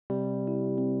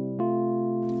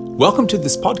Welcome to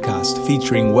this podcast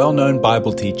featuring well-known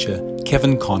Bible teacher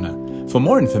Kevin Conner. For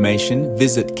more information,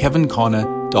 visit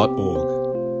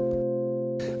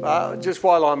kevinconner.org. Just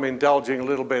while I'm indulging a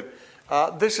little bit,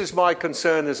 this is my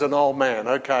concern as an old man,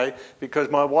 okay? Because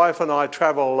my wife and I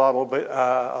travel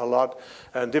a lot,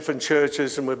 and different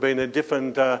churches, and we've been in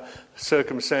different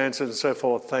circumstances and so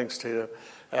forth, thanks to you.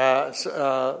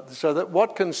 So that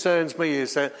what concerns me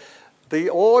is that the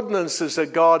ordinances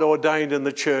that God ordained in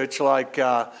the church, like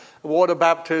water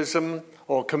baptism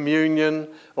or communion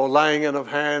or laying on of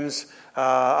hands,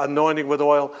 anointing with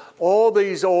oil, all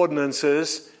these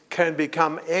ordinances can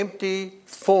become empty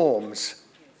forms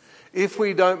if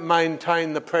we don't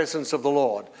maintain the presence of the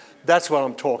Lord. That's what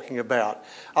I'm talking about.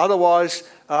 Otherwise,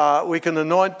 we can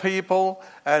anoint people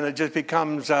and it just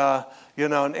becomes an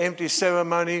empty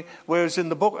ceremony. Whereas in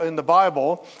the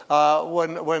Bible,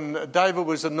 when David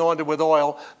was anointed with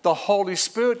oil, the Holy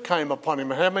Spirit came upon him.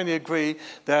 How many agree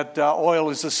that oil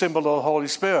is a symbol of the Holy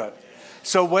Spirit?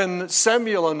 So when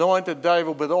Samuel anointed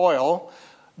David with oil,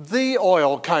 the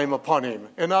oil came upon him.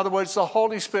 In other words, the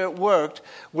Holy Spirit worked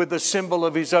with the symbol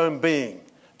of his own being.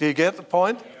 Do you get the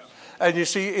point? And you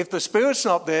see, if the Spirit's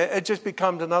not there, it just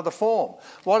becomes another form.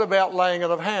 What about laying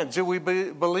on of hands? Do we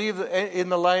believe in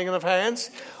the laying on of hands?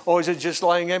 Or is it just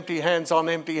laying empty hands on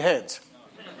empty heads?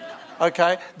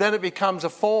 Okay, then it becomes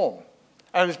a form.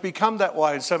 And it's become that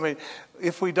way. So,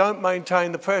 if we don't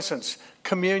maintain the presence,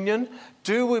 communion,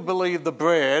 do we believe the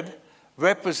bread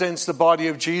represents the body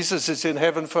of Jesus that's in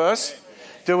heaven first?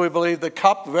 Do we believe the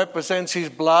cup represents his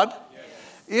blood?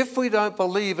 If we don't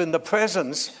believe in the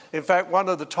presence, in fact, one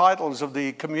of the titles of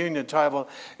the communion table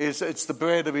is it's the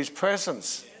bread of his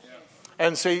presence.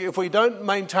 And see, if we don't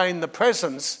maintain the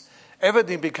presence,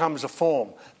 everything becomes a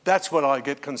form. That's what I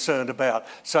get concerned about.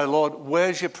 So, Lord,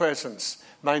 where's your presence?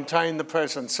 Maintain the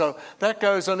presence. So that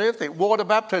goes on everything. Water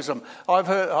baptism. I've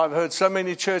heard so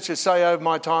many churches say over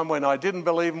my time when I didn't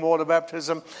believe in water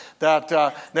baptism that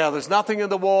now there's nothing in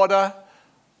the water.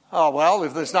 Oh, well,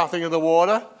 if there's nothing in the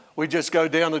water, we just go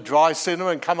down a dry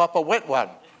sinner and come up a wet one.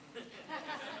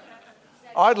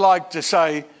 I'd like to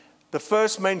say the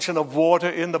first mention of water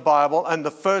in the Bible and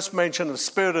the first mention of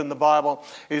Spirit in the Bible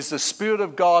is the Spirit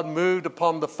of God moved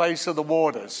upon the face of the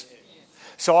waters.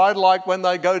 So I'd like when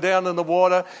they go down in the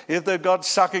water, if they've got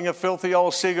sucking a filthy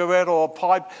old cigarette or a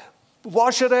pipe,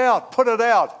 wash it out, put it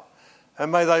out. And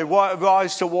may they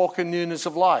rise to walk in newness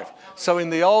of life. So in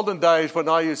the olden days when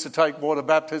I used to take water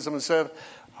baptism and serve,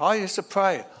 I used to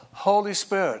pray, Holy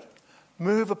Spirit,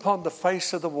 move upon the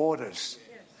face of the waters.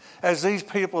 As these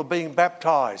people are being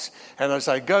baptized, and as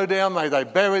they go down, may they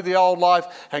bury the old life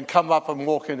and come up and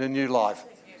walk in a new life.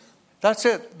 That's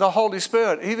it, the Holy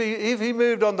Spirit. If he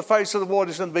moved on the face of the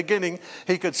waters in the beginning,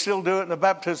 he could still do it in a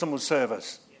baptismal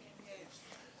service.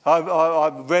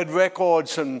 I've read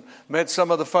records and met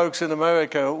some of the folks in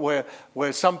America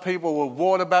where some people were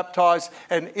water baptized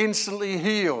and instantly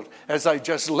healed as they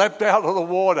just leapt out of the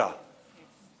water.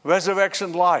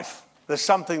 Resurrection life. There's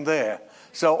something there.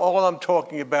 So all I'm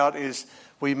talking about is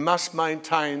we must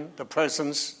maintain the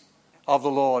presence of the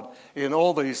Lord in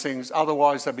all these things.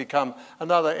 Otherwise they become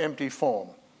another empty form.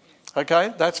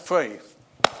 Okay? That's free.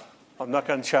 I'm not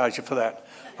going to charge you for that.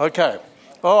 Okay.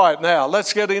 All right, now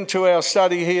let's get into our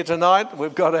study here tonight.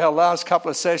 We've got our last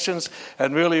couple of sessions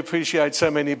and really appreciate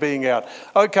so many being out.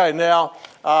 Okay, now,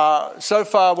 so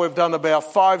far we've done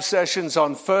about 5 sessions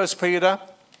on 1 Peter.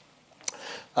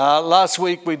 Last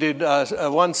week we did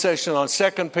one session on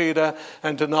 2 Peter,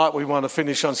 and tonight we want to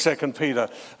finish on 2 Peter.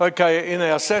 Okay, in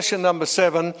our session number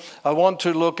 7, I want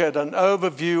to look at an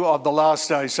overview of the last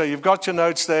days. So you've got your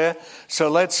notes there. So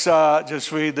let's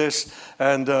just read this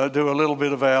and do a little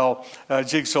bit of our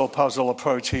jigsaw puzzle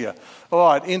approach here. All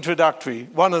right, introductory.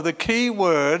 One of the key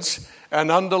words and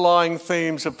underlying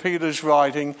themes of Peter's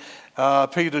writings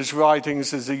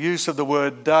is the use of the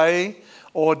word day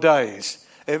or days.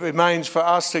 It remains for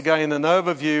us to gain an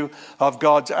overview of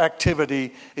God's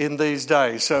activity in these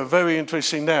days. So very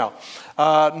interesting now.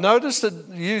 Notice the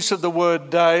use of the word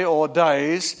day or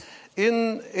days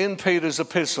in Peter's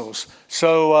epistles.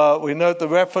 So we note the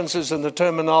references and the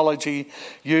terminology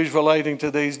used relating to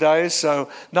these days. So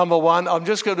number 1, I'm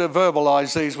just going to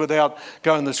verbalize these without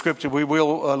going to scripture. We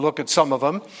will look at some of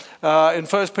them. In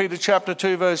 1 Peter chapter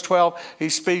 2, verse 12, he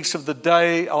speaks of the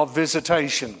day of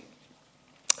visitation.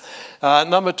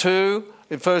 Number 2,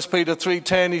 in 1 Peter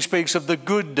 3:10, he speaks of the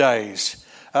good days.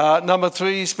 Number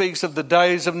 3, he speaks of the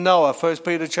days of Noah, 1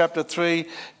 Peter chapter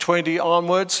 3:20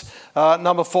 onwards.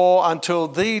 Number 4, until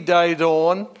the day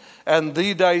dawn. and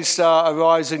the day star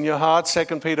arise in your heart,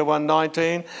 2 Peter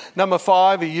 1:19. Number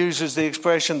 5, he uses the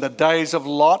expression the days of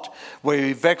Lot, where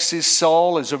he vexed his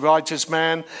soul as a righteous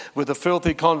man with the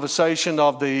filthy conversation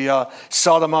of the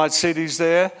Sodomite cities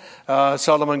there,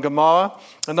 Sodom and Gomorrah.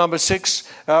 And number 6,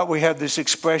 we have this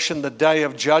expression, the day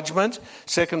of judgment,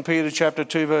 2 Peter chapter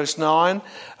 2 verse 9,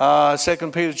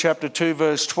 2 Peter chapter 2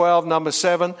 verse 12. Number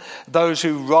 7, those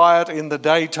who riot in the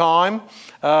daytime.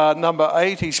 Number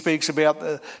 8, he speaks about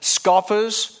the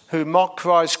scoffers who mock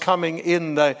Christ coming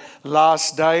in the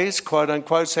last days, quote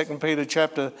unquote, 2 Peter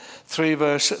chapter 3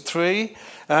 verse 3.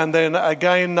 And then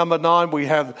again, number 9, we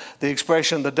have the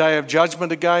expression the day of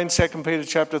judgment again, 2 Peter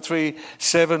chapter 3,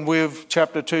 7 with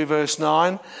chapter 2 verse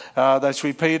 9. That's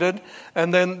repeated.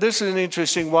 And then this is an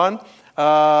interesting one.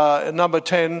 Number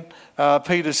 10,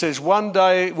 Peter says, one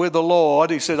day with the Lord,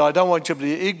 he said, I don't want you to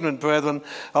be ignorant, brethren,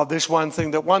 of this one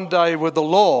thing, that one day with the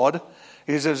Lord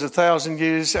is as 1,000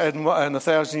 years and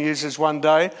 1,000 years is one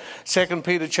day. 2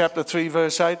 Peter chapter 3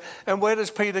 verse 8. And where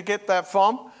does Peter get that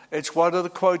from? It's one of the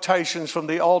quotations from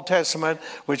the Old Testament,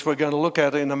 which we're going to look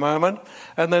at in a moment.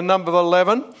 And then number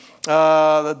 11,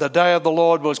 the day of the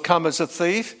Lord was come as a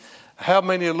thief. How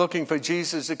many are looking for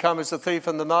Jesus to come as a thief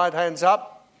in the night? Hands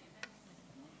up.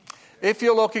 If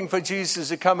you're looking for Jesus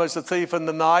to come as a thief in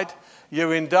the night,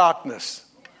 you're in darkness.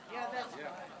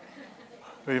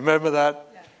 Remember that?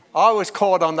 I was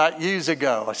caught on that years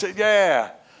ago. I said,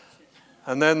 yeah.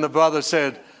 And then the brother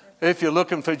said, if you're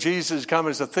looking for Jesus to come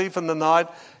as a thief in the night,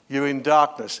 you're in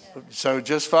darkness. So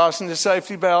just fasten your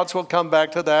safety belts. We'll come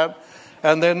back to that.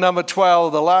 And then number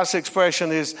 12, the last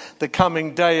expression is the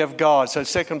coming day of God. So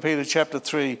 2 Peter chapter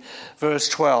 3, verse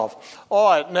 12.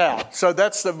 All right, now, so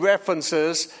that's the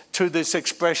references to this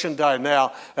expression day.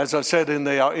 Now, as I said in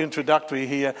the introductory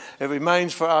here, it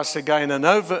remains for us to gain an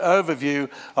overview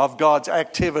of God's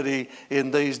activity in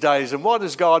these days. And what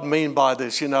does God mean by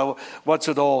this? You know, what's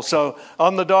it all? So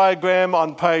on the diagram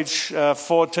on page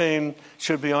 14,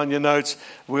 should be on your notes,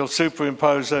 we'll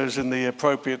superimpose those in the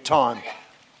appropriate time.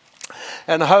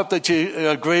 And I hope that you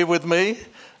agree with me.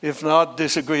 If not,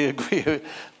 disagree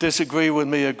with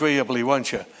me agreeably,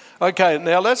 won't you? Okay,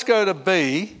 now let's go to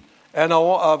B. And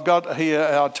I've got here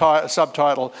our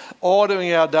subtitle,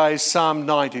 Ordering Our Days, Psalm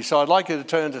 90. So I'd like you to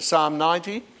turn to Psalm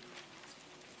 90.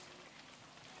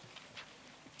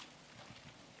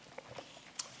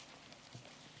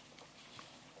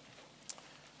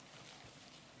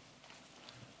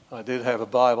 I did have a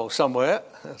Bible somewhere.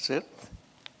 That's it.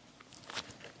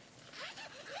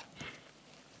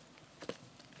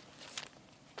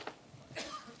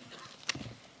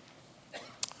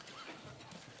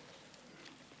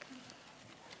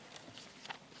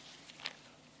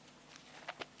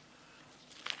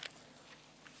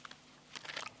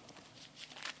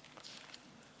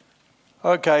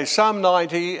 Okay, Psalm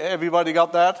 90, everybody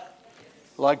got that?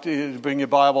 Like to bring your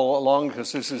Bible along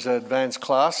because this is an advanced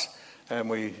class and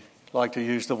we like to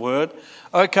use the word.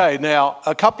 Okay, now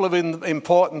a couple of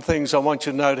important things I want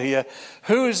you to note here.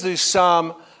 Who is this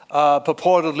psalm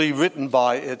purportedly written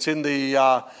by? It's in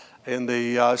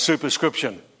the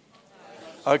superscription.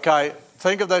 Okay,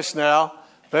 think of this now.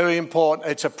 Very important.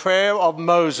 It's a prayer of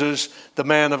Moses, the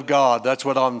man of God. That's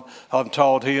what I'm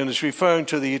told here. And it's referring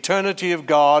to the eternity of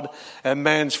God and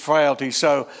man's frailty.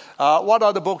 So what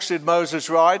other books did Moses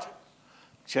write?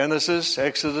 Genesis,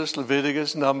 Exodus,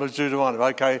 Leviticus, Numbers, Deuteronomy.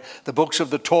 Okay, the books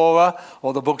of the Torah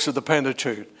or the books of the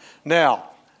Pentateuch. Now,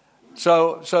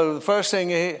 so the first thing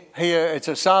here, it's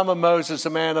a psalm of Moses, the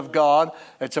man of God.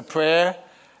 It's a prayer.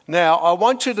 Now, I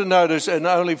want you to notice, and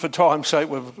only for time's sake,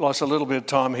 we've lost a little bit of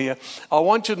time here. I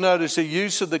want you to notice the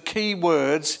use of the key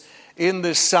words in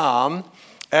this psalm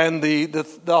and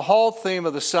the whole theme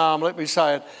of the psalm. Let me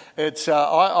say it. It's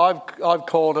I've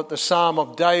called it the Psalm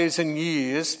of Days and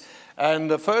Years. And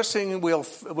the first thing we'll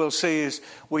see is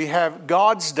we have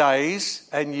God's days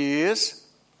and years,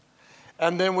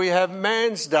 and then we have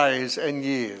man's days and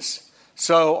years.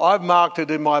 So I've marked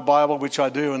it in my Bible, which I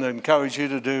do and encourage you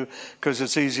to do because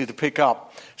it's easy to pick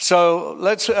up. So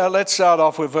let's start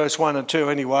off with verse 1 and 2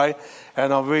 anyway,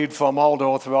 and I'll read from Old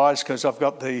Authorized because I've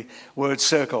got the words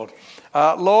circled.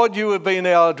 Lord, you have been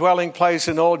our dwelling place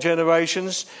in all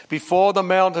generations. Before the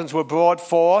mountains were brought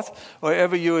forth,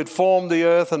 wherever you had formed the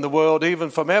earth and the world,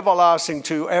 even from everlasting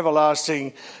to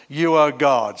everlasting, you are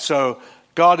God. So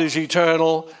God is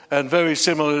eternal and very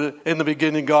similar. In the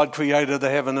beginning, God created the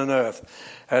heaven and earth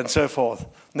and so forth.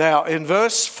 Now, in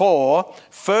verse 4,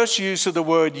 first use of the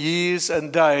word years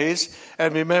and days.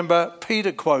 And remember,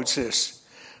 Peter quotes this.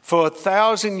 For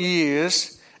 1,000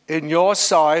 years in your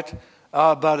sight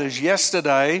are but as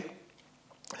yesterday,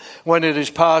 when it is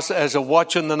past as a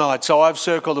watch in the night. So I've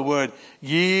circled the word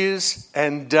years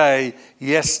and day,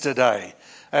 yesterday.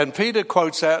 And Peter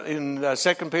quotes that in 2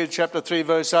 Peter chapter 3,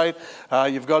 verse 8.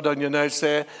 You've got it on your notes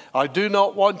there. I do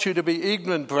not want you to be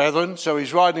ignorant, brethren. So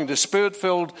he's writing to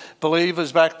spirit-filled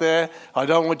believers back there. I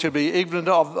don't want you to be ignorant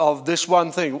of this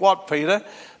one thing. What, Peter?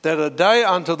 That a day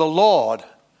unto the Lord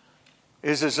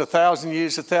is as 1,000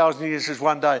 years. 1,000 years is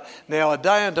one day. Now, a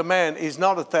day unto man is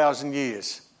not 1,000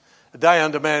 years. A day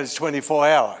unto man is 24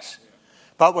 hours.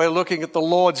 But we're looking at the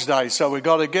Lord's day. So we've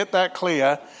got to get that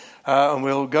clear. And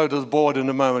we'll go to the board in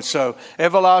a moment. So,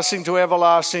 everlasting to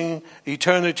everlasting,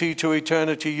 eternity to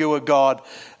eternity, you are God,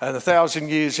 and 1,000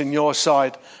 years in your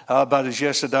sight, but as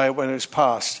yesterday when it's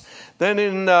past. Then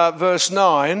in verse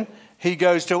 9, he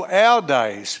goes to our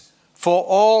days. For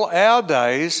all our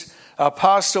days are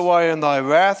passed away in thy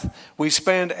wrath. We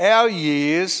spend our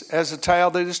years as a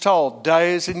tale that is told,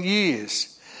 days and years.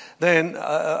 Then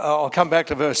I'll come back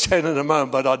to verse 10 in a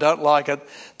moment, but I don't like it.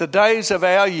 The days of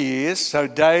our years, so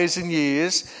days and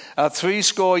years, are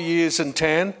 70 years and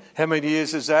 10. How many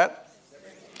years is that?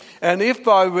 And if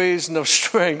by reason of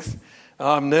strength,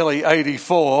 I'm nearly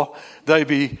 84, they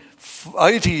be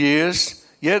 80 years,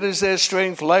 yet is their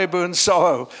strength labour and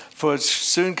sorrow, for it's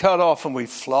soon cut off and we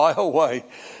fly away.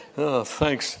 Oh,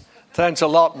 thanks. Thanks a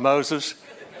lot, Moses.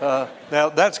 Now,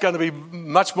 that's going to be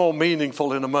much more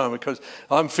meaningful in a moment because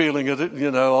I'm feeling it,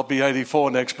 I'll be 84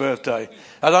 next birthday.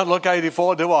 I don't look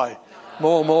 84, do I?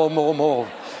 More.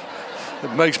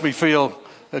 It makes me feel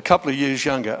a couple of years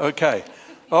younger. Okay.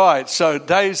 All right, so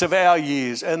days of our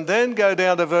years. And then go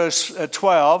down to verse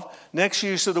 12. Next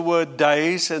use of the word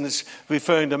days, and it's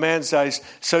referring to man's days.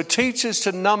 So teach us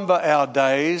to number our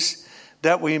days,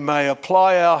 that we may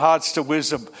apply our hearts to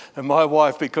wisdom. And my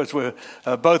wife, because we're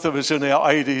both of us in our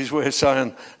 80s, we're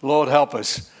saying, Lord, help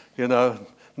us,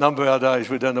 number our days.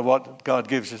 We don't know what God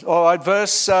gives us. All right,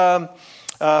 verse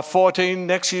 14,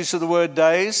 next use of the word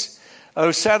days.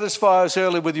 Oh, satisfy us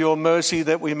early with your mercy,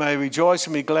 that we may rejoice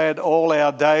and be glad all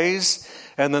our days.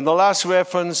 And then the last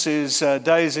reference is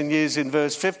days and years in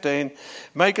verse 15.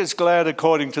 Make us glad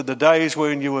according to the days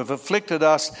wherein you have afflicted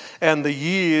us and the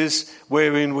years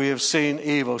wherein we have seen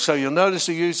evil. So you'll notice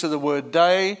the use of the word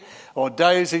day or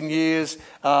days and years,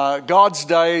 God's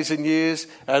days and years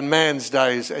and man's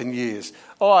days and years.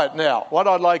 All right, now what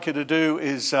I'd like you to do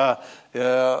is go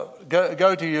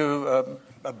to your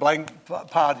a blank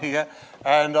part here,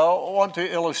 and I want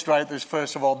to illustrate this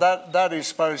first of all. That is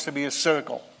supposed to be a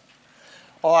circle.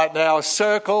 All right, now a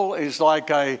circle is like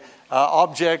a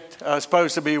object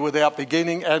supposed to be without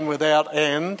beginning and without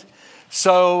end.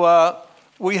 So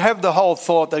we have the whole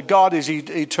thought that God is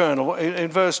eternal.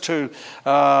 In verse 2,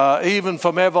 even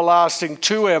from everlasting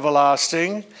to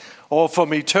everlasting, or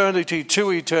from eternity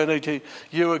to eternity,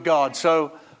 you are God.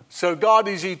 So God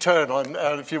is eternal.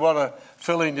 And if you want to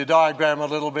fill in your diagram a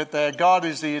little bit there, God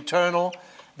is the eternal.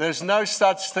 There's no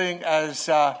such thing as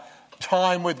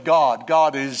time with God.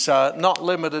 God is not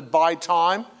limited by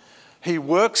time. He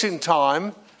works in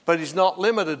time, but he's not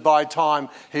limited by time.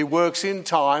 He works in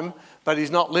time, but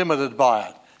he's not limited by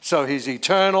it. So he's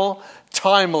eternal,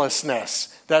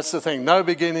 timelessness. That's the thing. No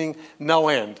beginning, no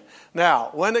end. Now,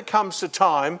 when it comes to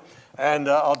time, and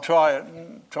I'll try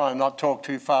and not talk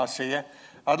too fast here,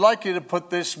 I'd like you to put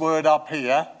this word up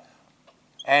here,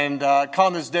 and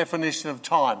Connor's definition of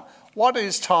time. What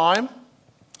is time?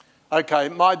 Okay,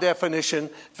 my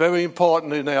definition, very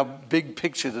important in our big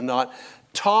picture tonight.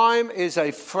 Time is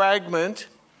a fragment,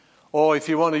 or if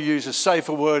you want to use a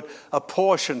safer word, a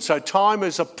portion. So time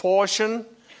is a portion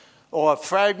or a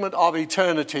fragment of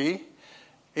eternity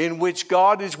in which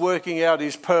God is working out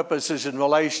his purposes in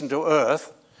relation to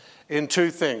earth in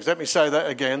two things. Let me say that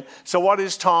again. So what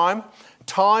is time?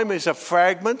 Time is a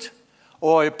fragment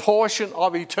or a portion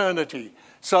of eternity.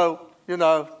 So,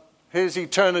 here's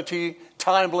eternity,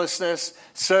 timelessness,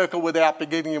 circle without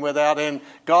beginning and without end.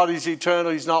 God is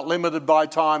eternal. He's not limited by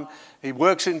time. He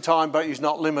works in time, but he's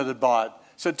not limited by it.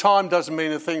 So time doesn't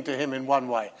mean a thing to him in one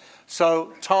way.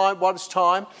 So time, what is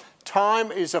time?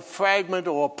 Time is a fragment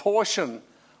or a portion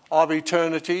of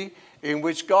eternity in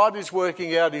which God is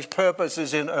working out his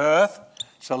purposes in earth.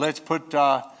 So let's put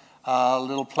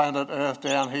little planet Earth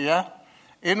down here.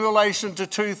 In relation to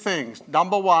two things.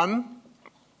 Number one,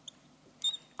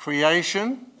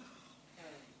 creation.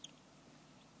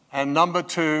 And number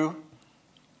two,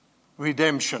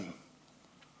 redemption.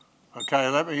 Okay,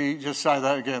 let me just say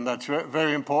that again. That's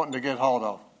very important to get hold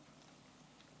of.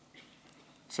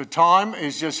 So time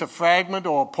is just a fragment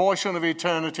or a portion of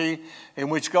eternity in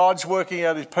which God's working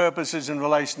out his purposes in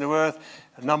relation to earth.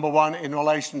 Number one, in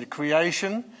relation to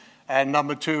creation. and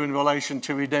number 2 in relation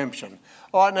to redemption.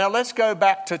 All right, now let's go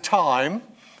back to time,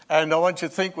 and I want you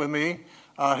to think with me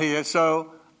here.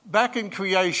 So back in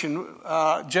creation,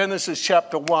 Genesis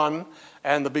chapter 1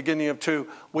 and the beginning of 2,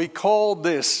 we called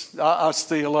this, us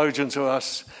theologians or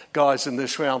us guys in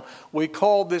this realm, we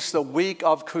called this the week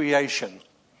of creation.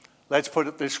 Let's put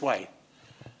it this way.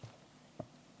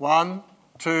 1,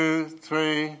 2,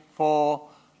 3, 4,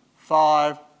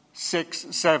 5, 6,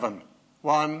 7.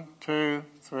 1, 2,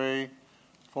 3,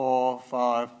 4,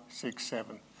 5, 6,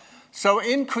 7. So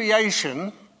in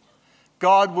creation,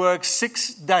 God works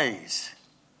 6 days.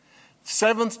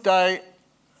 7th day,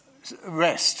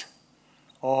 rest,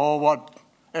 or what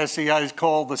SEAs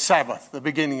call the Sabbath, the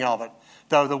beginning of it,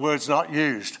 though the word's not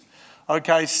used.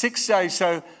 Okay, 6 days,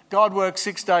 so God works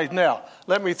 6 days. Now,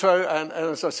 let me throw, and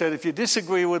as I said, if you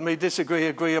disagree with me, disagree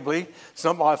agreeably. It's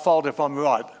not my fault if I'm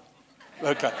right.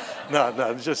 Okay,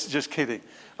 no, just kidding.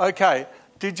 Okay,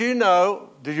 did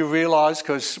you realise,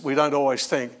 because we don't always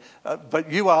think,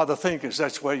 but you are the thinkers,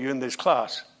 that's why you're in this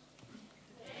class.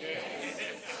 Yes.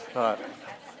 Right.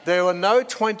 There were no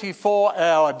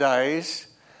 24-hour days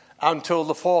until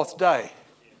the 4th day.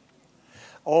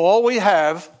 All we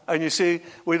have, and you see,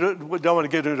 we don't want to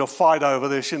get into a fight over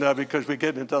this, because we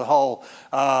get into the whole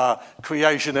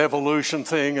creation evolution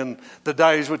thing, and the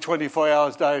days were 24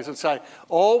 hours days, and say,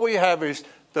 all we have is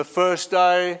the first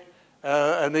day,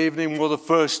 and evening were the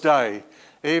first day.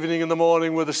 Evening and the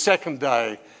morning were the second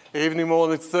day. Evening,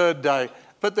 morning, third day.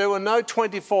 But there were no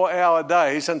 24-hour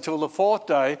days until the 4th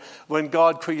day when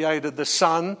God created the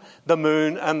sun, the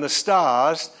moon, and the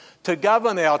stars to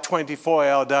govern our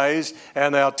 24-hour days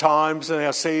and our times and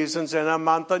our seasons and our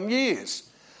month and years.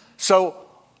 So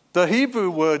the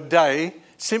Hebrew word day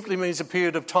simply means a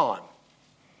period of time.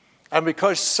 And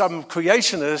because some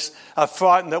creationists are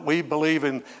frightened that we believe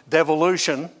in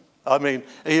evolution, whatever,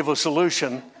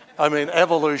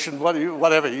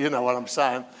 you know what I'm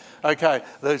saying. Okay,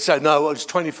 they say, no, it was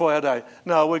 24-hour day.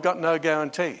 No, we've got no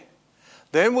guarantee.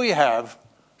 Then we have,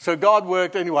 so God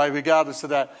worked anyway, regardless of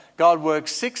that, God worked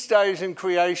 6 days in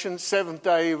creation, 7th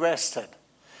day he rested.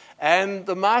 And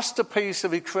the masterpiece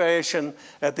of his creation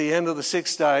at the end of the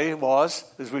 6th day was,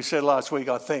 as we said last week,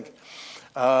 I think,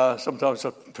 sometimes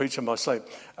I preach in my sleep,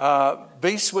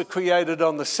 beasts were created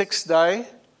on the 6th day,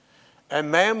 and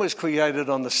man was created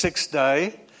on the 6th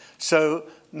day. So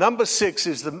number 6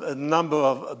 is the number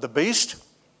of the beast.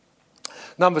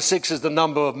 Number 6 is the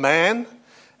number of man.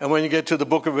 And when you get to the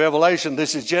book of Revelation,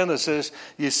 this is Genesis,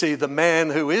 you see the man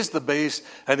who is the beast,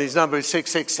 and his number is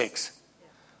 666.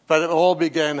 But it all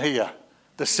began here,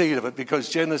 the seed of it, because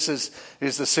Genesis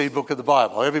is the seed book of the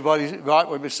Bible. Everybody right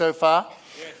with me so far?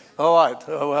 Yes. All right.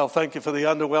 Oh, well, thank you for the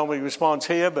underwhelming response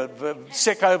here, but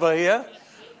sick over here.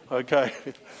 Okay.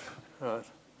 All right.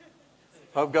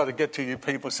 I've got to get to you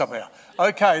people somehow.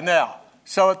 Okay, now,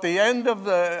 so at the end of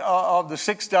the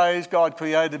 6 days, God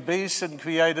created beasts and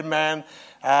created man.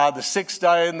 The 6th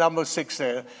day, number 6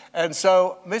 there. And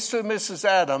so Mr. and Mrs.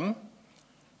 Adam,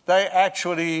 they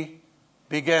actually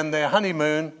began their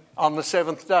honeymoon on the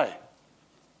 7th day.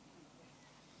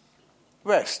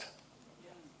 Rest.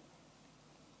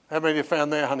 How many of you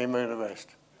found their honeymoon a rest?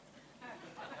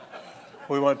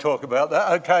 We won't talk about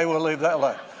that. Okay, we'll leave that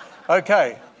alone.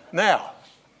 Okay, now,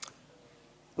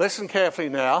 listen carefully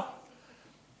now,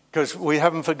 because we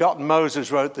haven't forgotten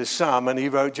Moses wrote this psalm and he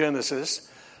wrote Genesis.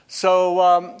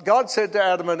 So God said to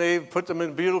Adam and Eve, put them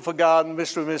in a beautiful garden,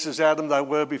 Mr. and Mrs. Adam, they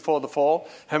were before the fall.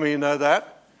 How many of you know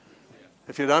that?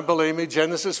 If you don't believe me,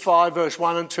 Genesis 5, verse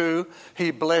 1 and 2,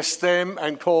 he blessed them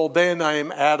and called their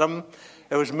name Adam.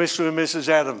 It was Mr. and Mrs.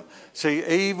 Adam. See,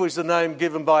 Eve was the name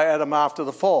given by Adam after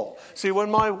the fall. See, when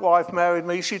my wife married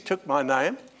me, she took my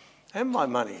name and my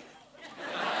money.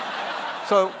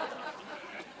 So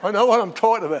I know what I'm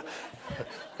talking about.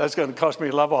 That's going to cost me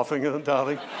a love offering,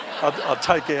 darling. I'll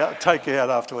take you out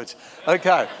afterwards.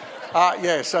 Okay.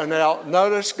 So now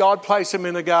notice God placed him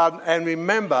in the garden. And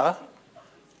remember,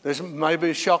 this may be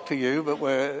a shock to you, but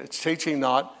it's teaching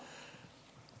night.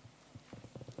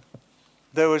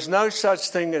 There was no such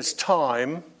thing as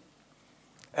time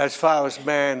as far as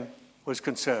man was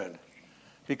concerned.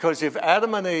 Because if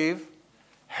Adam and Eve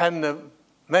hadn't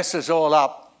messed us all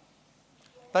up,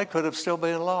 they could have still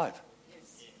been alive.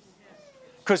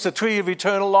 Because the tree of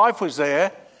eternal life was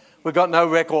there. We've got no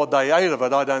record they ate of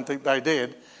it. I don't think they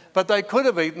did. But they could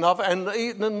have eaten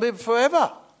and lived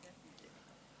forever.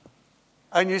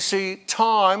 And you see,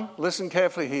 time, listen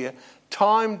carefully here,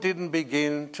 time didn't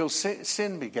begin till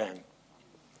sin began.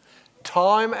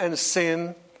 Time and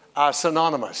sin are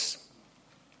synonymous.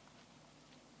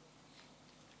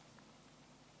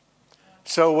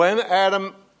 So when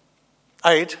Adam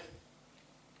ate,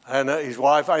 and his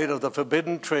wife ate of the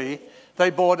forbidden tree, they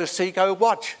bought a Seiko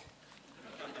watch.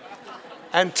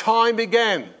 And time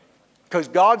began. Because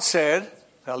God said,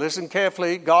 now listen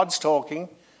carefully, God's talking,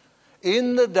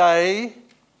 in the day,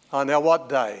 now what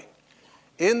day?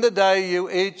 In the day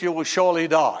you eat, you will surely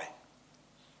die.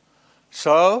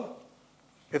 So,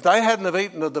 if they hadn't have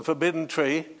eaten of the forbidden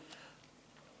tree,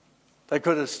 they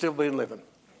could have still been living.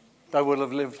 They would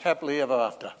have lived happily ever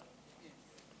after.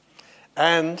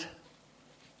 And,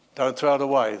 don't throw it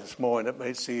away, there's more in it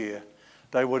meets the ear.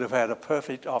 They would have had a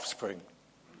perfect offspring,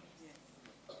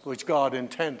 which God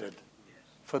intended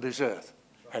for this earth.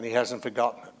 And he hasn't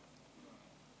forgotten it.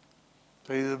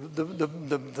 See,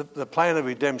 the plan of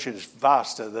redemption is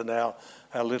vaster than our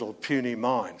little puny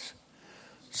minds.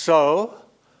 So,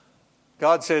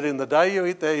 God said, in the day you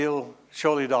eat there, you'll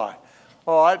surely die.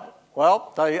 All right,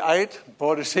 well, they ate,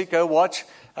 bought a Seiko watch,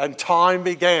 and time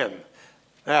began.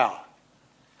 Now,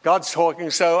 God's talking,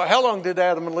 so how long did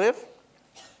Adam live?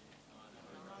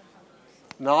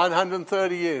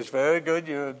 930 years. Very good,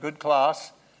 you're a good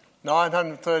class.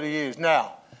 930 years.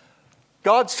 Now,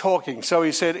 God's talking, so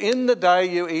he said, in the day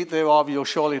you eat thereof, you'll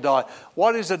surely die.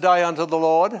 What is a day unto the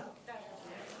Lord?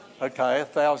 Okay,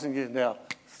 1,000 years. Now,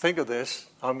 think of this.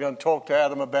 I'm going to talk to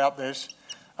Adam about this.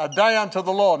 A day unto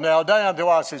the Lord. Now, a day unto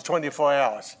us is 24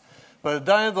 hours. But a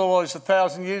day unto the Lord is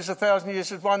 1,000 years. 1,000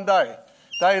 years is one day.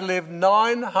 They lived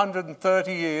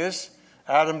 930 years,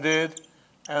 Adam did,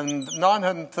 and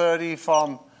 930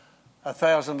 from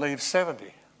 1,000 leaves 70.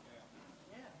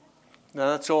 Now,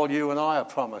 that's all you and I are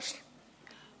promised.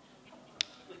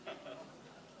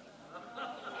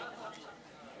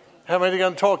 How many are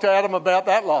going to talk to Adam about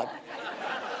that lot?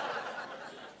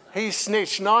 He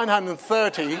snitched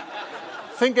 930.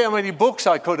 Think how many books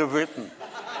I could have written.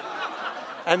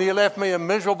 And he left me a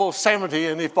miserable 70,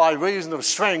 and if by reason of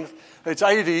strength it's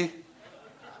 80,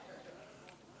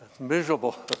 it's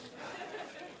miserable.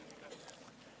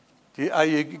 Are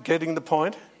you getting the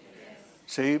point?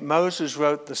 See, Moses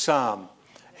wrote the Psalm.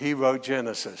 He wrote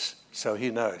Genesis, so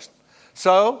he knows.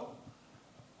 So,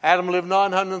 Adam lived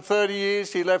 930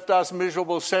 years. He left us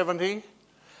miserable 70.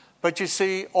 But you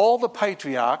see, all the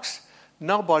patriarchs,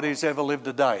 nobody's ever lived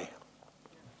a day.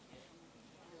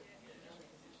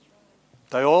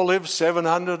 They all lived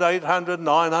 700, 800,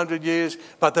 900 years,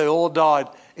 but they all died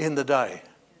in the day.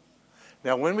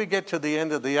 Now, when we get to the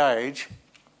end of the age,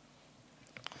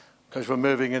 because we're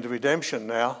moving into redemption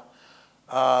now,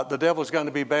 the devil's going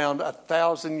to be bound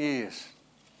 1,000 years.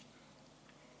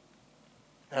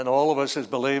 And all of us as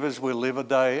believers will live a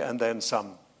day and then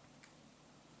some.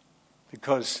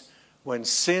 Because when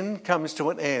sin comes to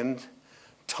an end,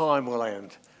 time will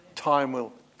end. Time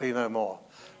will be no more.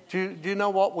 Do you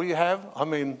know what we have? I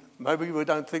mean, maybe we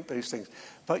don't think these things,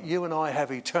 but you and I have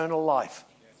eternal life.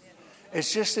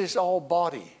 It's just this old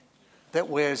body that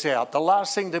wears out. The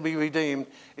last thing to be redeemed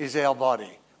is our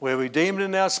body. We're redeemed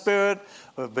in our spirit.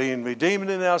 We've been redeemed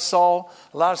in our soul.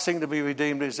 Last thing to be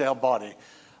redeemed is our body.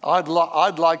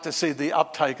 I'd like to see the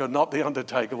uptaker, not the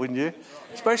undertaker, wouldn't you?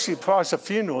 Especially the price of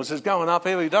funerals is going up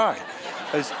every day.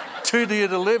 It's too dear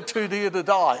to live, too dear to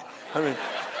die. I mean,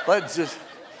 let's just...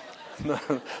 No,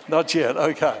 not yet.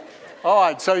 Okay. All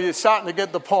right, so you're starting to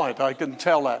get the point. I can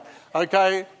tell that.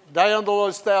 Okay, day unto the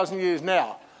Lord is 1,000 years.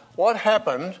 Now, what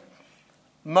happened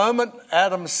moment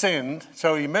Adam sinned,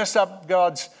 so he messed up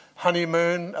God's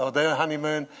honeymoon, or their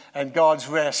honeymoon, and God's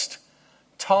rest.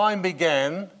 Time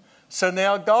began. So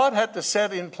now God had to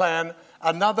set in plan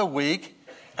another week,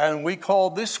 and we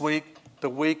call this week the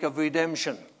week of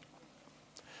redemption.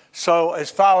 So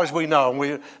as far as we know,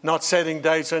 we're not setting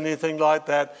dates or anything like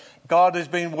that, God has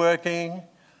been working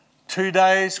 2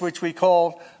 days, which we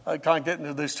call, I can't get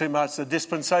into this too much, the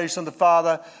dispensation of the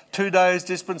Father, 2 days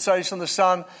dispensation of the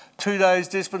Son, 2 days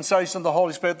dispensation of the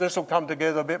Holy Spirit. This will come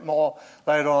together a bit more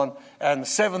later on. And the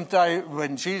seventh day,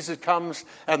 when Jesus comes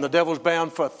and the devil's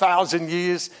bound for 1,000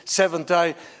 years, seventh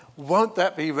day, won't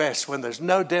that be rest when there's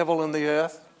no devil in the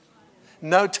earth,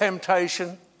 no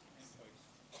temptation,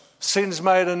 sin's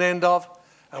made an end of,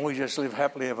 and we just live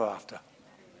happily ever after.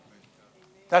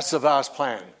 That's the vast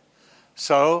plan.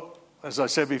 So, as I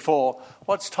said before,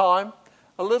 what's time?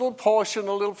 A little portion,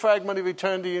 a little fragment of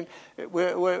eternity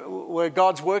where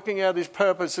God's working out his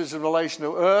purposes in relation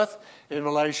to earth, in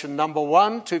relation, number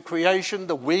one, to creation,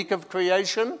 the week of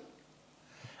creation,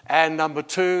 and number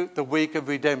two, the week of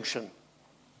redemption.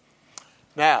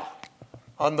 Now,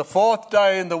 on the fourth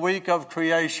day in the week of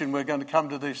creation, we're going to come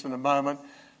to this in a moment,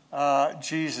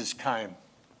 Jesus came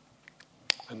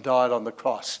and died on the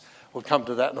cross. We'll come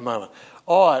to that in a moment.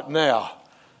 All right, now,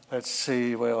 let's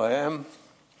see where I am.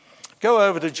 Go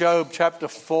over to Job chapter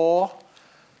 4.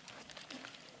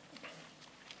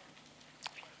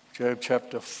 Job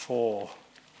chapter 4.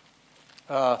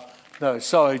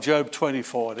 Job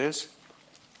 24 it is.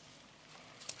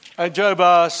 And Job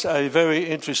asks a very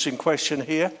interesting question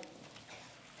here.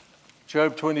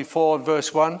 Job 24 and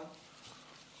verse 1.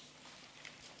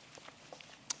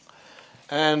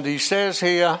 And he says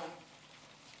here,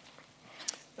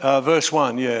 verse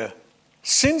 1,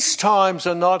 since times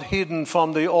are not hidden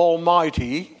from the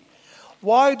Almighty,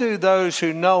 why do those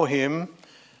who know him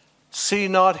see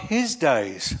not his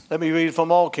days? Let me read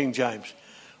from Old King James.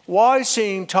 Why,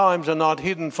 seeing times are not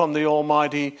hidden from the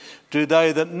Almighty, do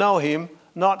they that know him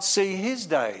not see his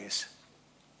days?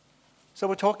 So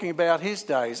we're talking about his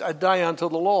days, a day unto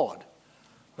the Lord,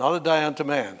 not a day unto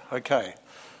man. Okay.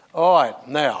 All right,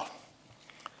 now.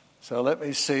 So let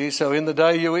me see. So in the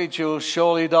day you eat, you'll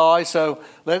surely die. So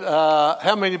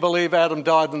how many believe Adam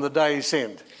died in the day he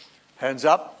sinned? Hands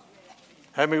up.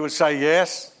 How many would say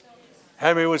yes?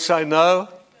 How many would say no?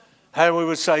 How many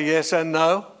would say yes and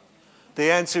no?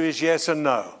 The answer is yes and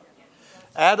no.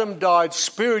 Adam died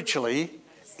spiritually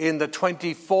in the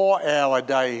 24-hour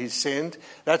day he sinned.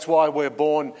 That's why we're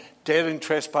born dead in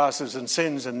trespasses and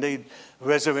sins and need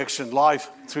resurrection life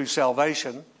through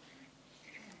salvation.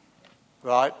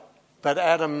 Right? But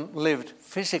Adam lived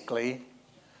physically,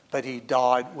 but he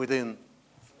died within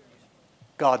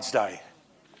God's day,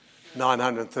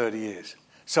 930 years.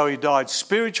 So he died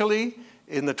spiritually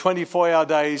in the 24-hour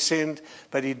day he sinned,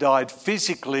 but he died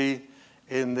physically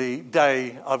in the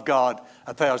day of God.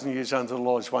 1,000 years unto the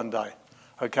Lord is one day.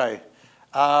 Okay.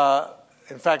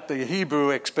 In fact, the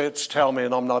Hebrew experts tell me,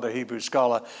 and I'm not a Hebrew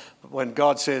scholar, but when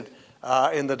God said,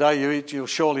 in the day you eat, you'll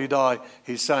surely die,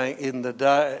 he's saying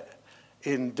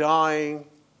in dying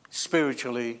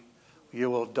spiritually, you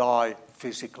will die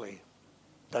physically.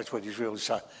 That's what he's really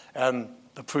saying. And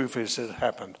the proof is it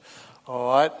happened. All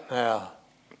right, now.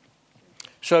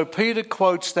 So Peter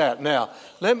quotes that. Now,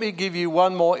 let me give you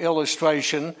one more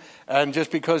illustration, and just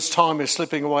because time is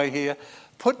slipping away here,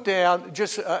 put down,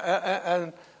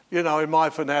 in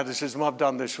my fanaticism, I've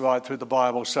done this right through the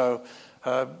Bible, so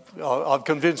I've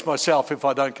convinced myself if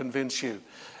I don't convince you.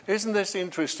 Isn't this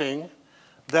interesting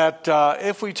that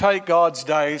if we take God's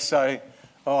day, say,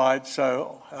 all right,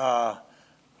 so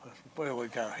where do we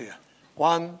go here?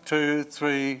 1, 2,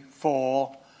 3,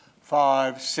 4,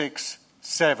 5, 6,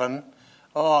 7.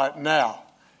 All right, now,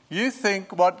 you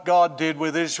think what God did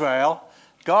with Israel.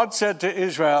 God said to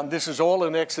Israel, and this is all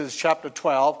in Exodus chapter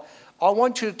 12, I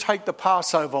want you to take the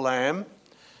Passover lamb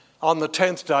on the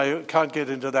 10th day, can't get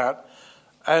into that,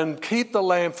 and keep the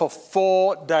lamb for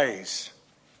 4 days.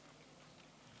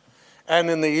 And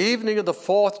in the evening of the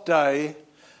 4th day,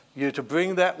 you're to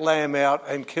bring that lamb out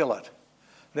and kill it.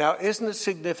 Now, isn't it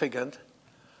significant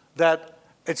that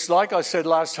it's like I said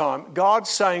last time, God's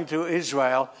saying to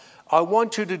Israel, I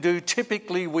want you to do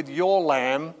typically with your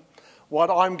lamb what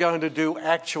I'm going to do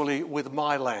actually with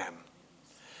my lamb.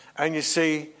 And you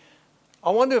see, I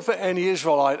wonder if any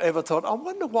Israelite ever thought, I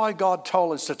wonder why God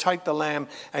told us to take the lamb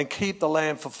and keep the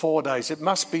lamb for 4 days. It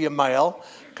must be a male,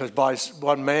 because by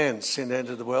one man sin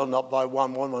entered the world, not by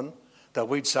one woman, though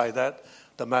we'd say that,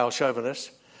 the male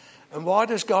chauvinist. And why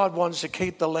does God want us to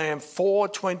keep the lamb 4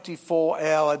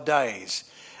 24-hour days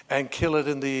and kill it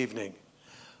in the evening?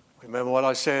 Remember what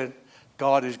I said?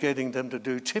 God is getting them to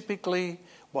do typically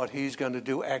what he's going to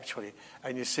do actually.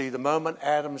 And you see, the moment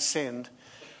Adam sinned,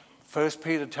 1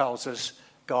 Peter tells us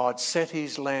God set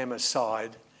his lamb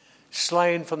aside,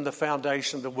 slain from the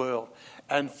foundation of the world.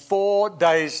 And 4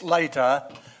 days later,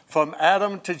 from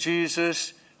Adam to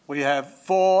Jesus, we have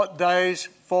 4 days,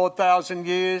 4,000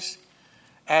 years.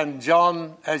 And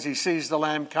John, as he sees the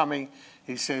lamb coming,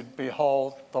 he said,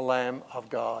 behold the Lamb of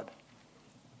God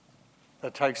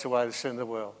that takes away the sin of the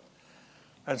world.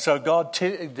 And so God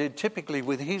did typically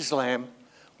with his lamb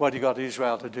what he got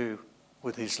Israel to do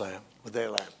with his lamb, with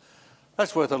their lamb.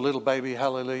 That's worth a little baby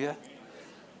hallelujah.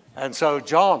 And so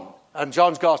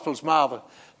John's gospel's marvelous.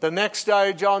 The next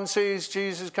day John sees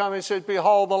Jesus come and says,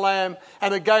 behold the lamb.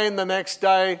 And again the next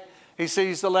day he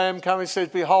sees the lamb come and says,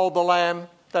 behold the lamb.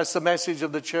 That's the message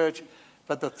of the church.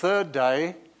 But the third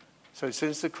day, so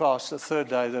since the cross, the third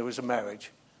day there was a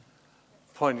marriage,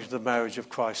 pointing to the marriage of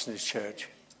Christ and his church.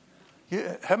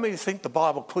 How many think the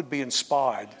Bible could be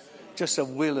inspired? Just a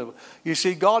will of... You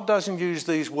see, God doesn't use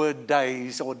these word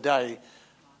days or day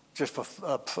just for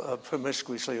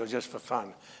promiscuously or just for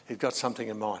fun. He's got something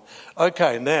in mind.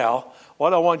 Okay, now,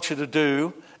 what I want you to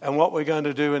do, and what we're going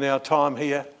to do in our time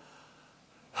here,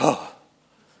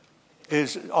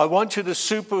 is I want you to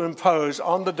superimpose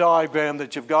on the diagram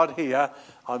that you've got here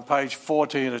on page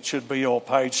 14, it should be your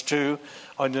page 2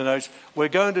 on your notes. We're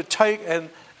going to take, and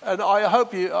I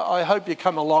hope you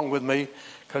come along with me,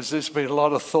 because there's been a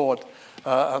lot of thought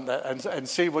on that, and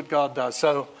see what God does.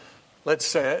 So let's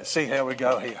see how we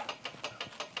go here.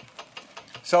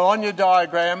 So on your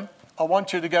diagram, I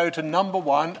want you to go to number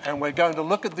 1, and we're going to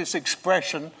look at this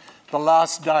expression, the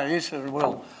last days, and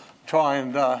we'll try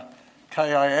and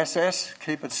KISS,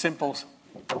 keep it simple,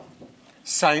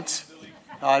 saints.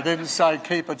 I didn't say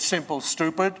keep it simple,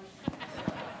 stupid.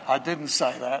 I didn't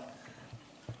say that.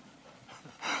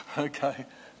 Okay.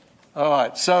 All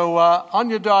right. So on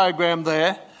your diagram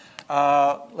there,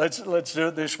 let's do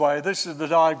it this way. This is the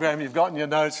diagram you've got in your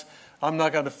notes. I'm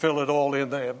not going to fill it all in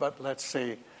there, but let's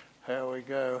see how we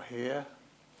go here.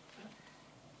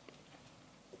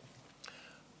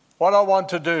 What I want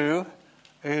to do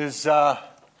is I'll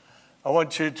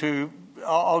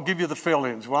give you the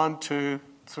fill-ins. 1, 2,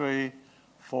 3,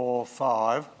 4,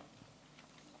 5.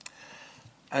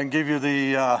 And give you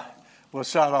we'll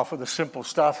start off with the simple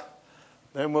stuff.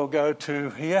 Then we'll go to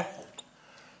here.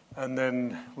 And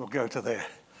then we'll go to there.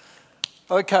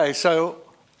 Okay, so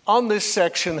on this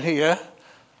section here,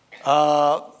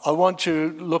 I want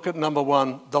you to look at number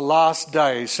 1, the last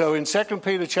days. So in 2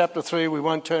 Peter chapter 3, we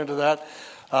won't turn to that.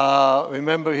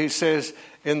 Remember, he says,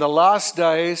 in the last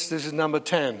days, this is number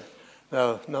 10.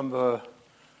 No, number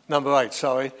 8,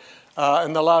 sorry.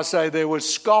 In the last day, there were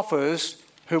scoffers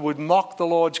who would mock the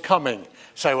Lord's coming.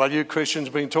 Say, well, you Christians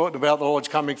have been talking about the Lord's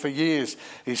coming for years.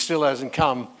 He still hasn't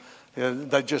come.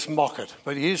 They just mock it.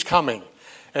 But he is coming.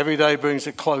 Every day brings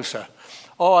it closer.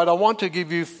 All right, I want to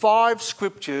give you 5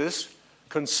 scriptures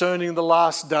concerning the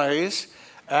last days.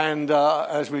 And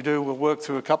as we do, we'll work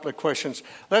through a couple of questions.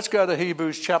 Let's go to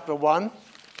Hebrews chapter 1.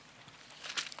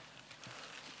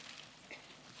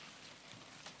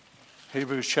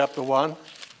 Hebrews chapter 1.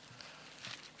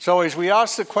 So as we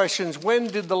ask the questions, when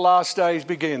did the last days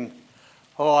begin?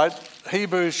 All right,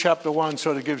 Hebrews chapter 1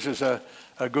 sort of gives us a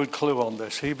good clue on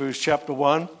this. Hebrews chapter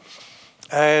 1.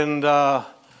 And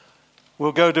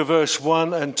we'll go to verse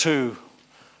 1 and 2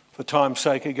 for time's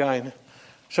sake again.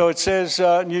 So it says,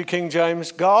 New King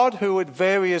James, God who at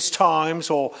various times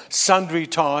or sundry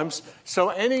times, so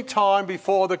any time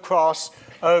before the cross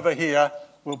over here,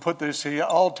 we'll put this here,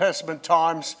 Old Testament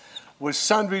times was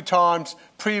sundry times,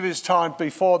 previous time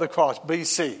before the cross,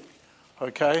 BC.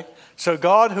 Okay? So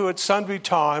God who at sundry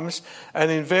times and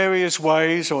in various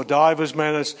ways or divers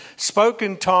manners spoke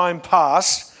in time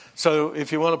past. So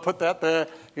if you want to put that there,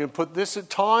 you can put this at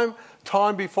time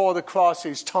before the cross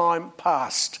is time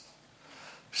past.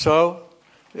 So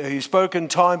he spoke in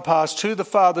time past to the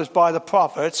fathers by the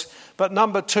prophets. But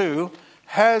number 2,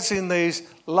 has in these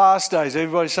last days,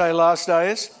 everybody say last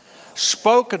days,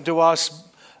 spoken to us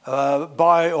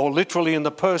by or literally in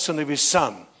the person of his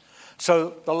Son.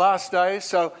 So the last days.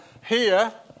 So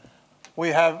here we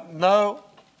have no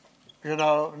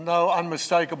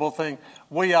unmistakable thing.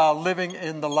 We are living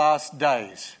in the last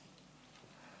days.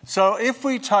 So if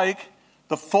we take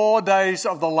the 4 days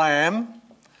of the Lamb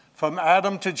from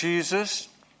Adam to Jesus,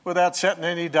 without setting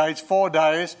any dates, 4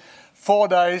 days,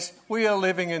 we are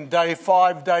living in day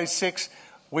 5, day 6,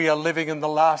 we are living in the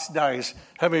last days.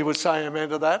 How many would say amen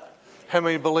to that? How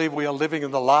many believe we are living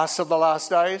in the last of the last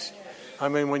days? I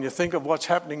mean, when you think of what's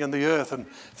happening in the earth and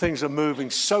things are moving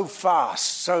so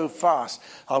fast.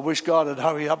 I wish God would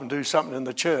hurry up and do something in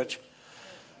the church.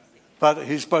 But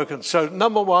he's spoken. So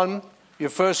number 1, your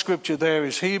first scripture there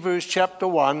is Hebrews chapter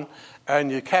 1.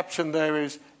 And your caption there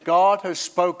is, God has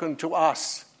spoken to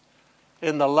us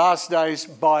in the last days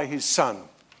by his Son.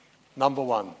 Number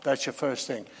 1. That's your first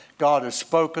thing. God has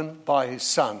spoken by his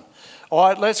Son. All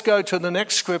right, let's go to the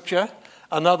next scripture.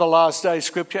 Another last day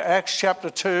scripture, Acts chapter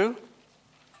 2.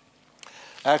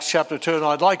 Acts chapter 2. And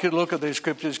I'd like you to look at these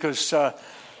scriptures because I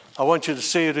want you to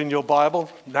see it in your Bible.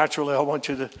 Naturally, I want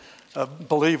you to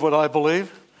believe what I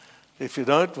believe. If you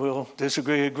don't, we'll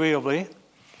disagree agreeably.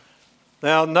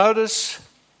 Now, notice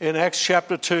in Acts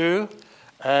chapter 2,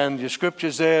 and your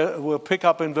scriptures there, we'll pick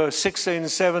up in verse 16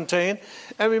 and 17.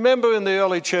 And remember in the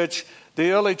early church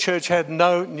had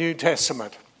no New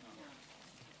Testament.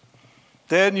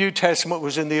 Their New Testament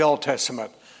was in the Old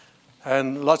Testament.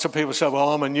 And lots of people say, well,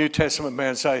 I'm a New Testament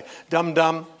man. Say,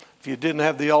 dum-dum, if you didn't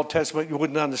have the Old Testament, you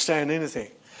wouldn't understand anything.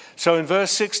 So in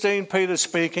verse 16, Peter's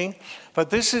speaking, but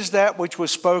this is that which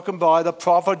was spoken by the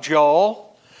prophet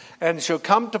Joel, and it shall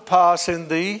come to pass in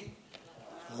the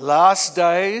last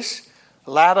days,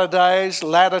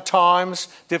 latter times,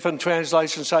 different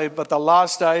translations say, but the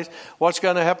last days, what's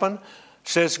going to happen?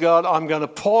 Says God, I'm going to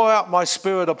pour out my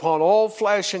spirit upon all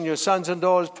flesh, and your sons and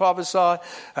daughters prophesy.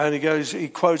 And he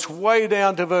quotes way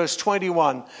down to verse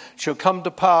 21. Shall come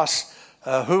to pass,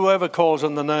 whoever calls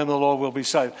on the name of the Lord will be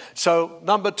saved. So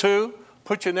number 2,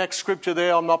 put your next scripture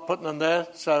there. I'm not putting them there.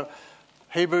 So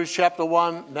Hebrews chapter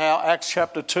 1, now Acts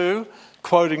chapter 2,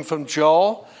 quoting from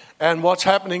Joel. And what's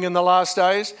happening in the last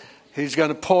days? He's going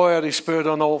to pour out his Spirit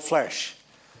on all flesh.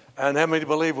 And how many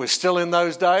believe we're still in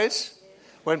those days?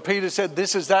 When Peter said,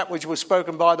 this is that which was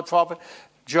spoken by the prophet,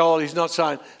 Joel, he's not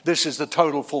saying this is the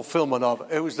total fulfillment of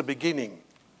it. It was the beginning.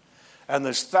 And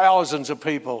there's thousands of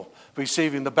people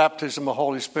receiving the baptism of the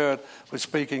Holy Spirit with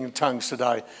speaking in tongues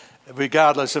today,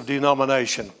 regardless of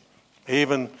denomination.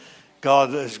 Even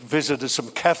God has visited some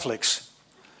Catholics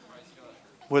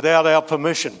without our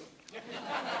permission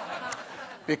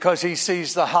because he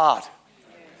sees the heart.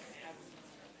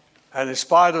 And in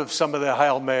spite of some of their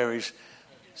Hail Marys,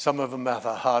 some of them have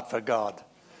a heart for God.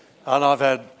 And I've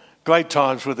had great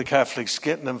times with the Catholics,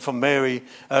 getting them from Mary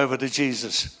over to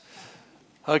Jesus.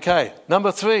 Okay,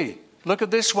 number 3. Look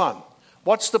at this one.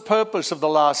 What's the purpose of the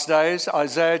last days?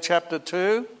 Isaiah chapter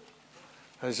 2.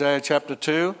 Isaiah chapter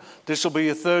 2. This will be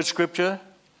your third scripture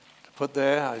to put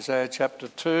there. Isaiah chapter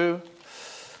 2.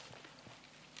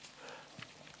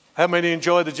 How many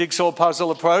enjoy the jigsaw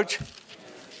puzzle approach?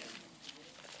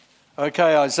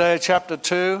 Okay, Isaiah chapter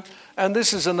 2. And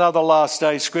this is another last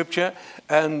day scripture.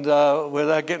 And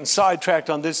without getting sidetracked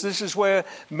on this, this is where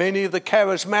many of the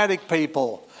charismatic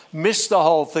people missed the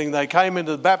whole thing. They came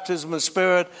into the baptism of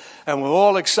Spirit and were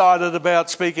all excited about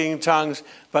speaking in tongues,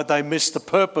 but they missed the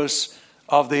purpose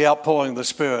of the outpouring of the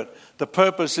Spirit. The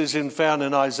purpose is found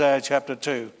in Isaiah chapter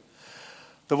 2.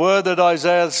 The word that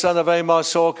Isaiah the son of Amos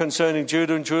saw concerning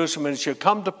Judah and Jerusalem, and it shall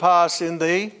come to pass in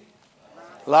the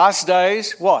last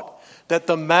days, what? That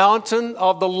the mountain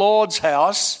of the Lord's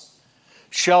house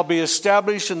shall be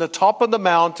established in the top of the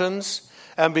mountains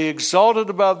and be exalted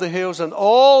above the hills, and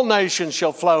all nations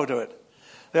shall flow to it.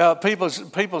 Now, people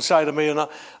say to me, and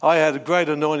I had great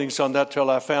anointings on that till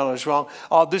I found I was wrong,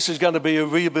 oh, this is going to be a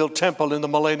rebuilt temple in the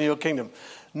millennial kingdom.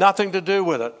 Nothing to do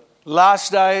with it.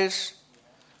 Last days,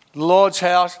 Lord's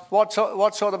house. What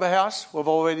sort of a house? We've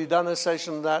already done a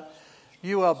session on that.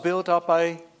 You are built up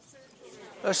a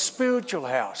spiritual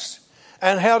house.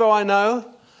 And how do I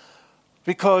know?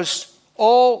 Because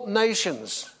all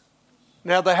nations.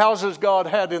 Now, the houses God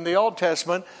had in the Old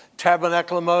Testament,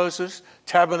 Tabernacle of Moses,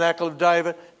 Tabernacle of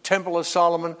David, Temple of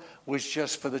Solomon, was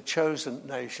just for the chosen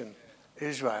nation,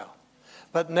 Israel.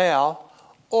 But now,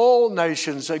 all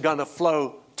nations are going to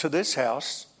flow to this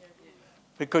house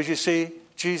because, you see,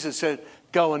 Jesus said,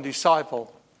 go and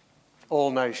disciple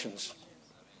all nations.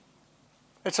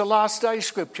 It's a last day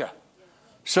scripture.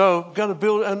 So, going to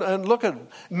build, and look at,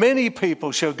 many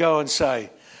people shall go and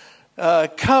say,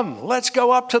 come, let's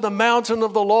go up to the mountain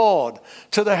of the Lord,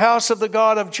 to the house of the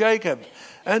God of Jacob,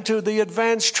 and to the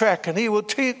advanced track, and he will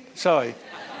teach, the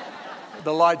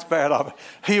light's bad up.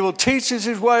 He will teach us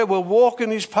his way, we'll walk in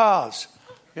his paths.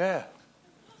 Yeah.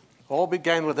 All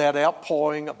began with that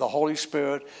outpouring of the Holy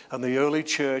Spirit and the early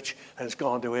church, and it's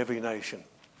gone to every nation.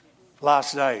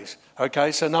 Last days.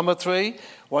 Okay, so number 3,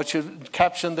 what you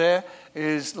caption there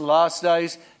is the last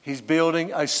days, he's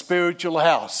building a spiritual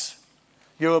house.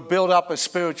 You will build up a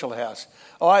spiritual house.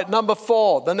 All right, number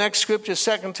 4, the next scripture,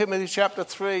 2 Timothy chapter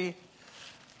 3.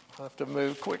 I have to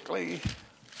move quickly.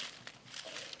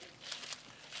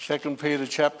 2 Peter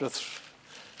chapter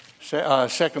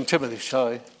 2 Timothy,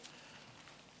 sorry.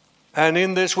 And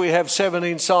in this we have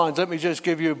 17 signs. Let me just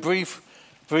give you a brief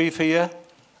here.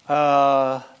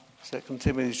 2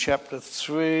 Timothy chapter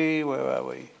 3, where are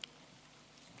we?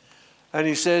 And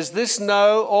he says, this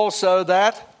know also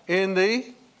that in the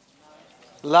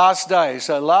last days.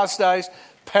 So last days,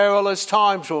 perilous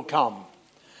times will come.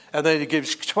 And then he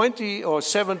gives 20 or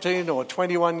 17 or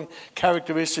 21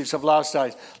 characteristics of last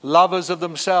days. Lovers of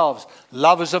themselves,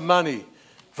 lovers of money.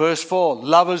 Verse 4,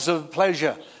 lovers of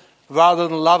pleasure rather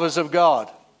than lovers of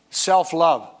God.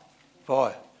 Self-love.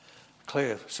 Boy,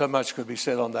 clear. So much could be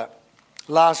said on that.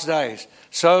 Last days.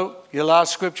 So your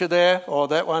last scripture there, or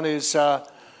that one is, what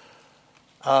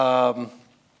have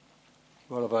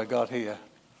I got here?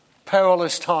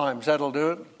 Perilous times, that'll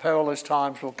do it. Perilous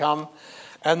times will come.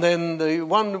 And then the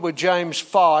one with James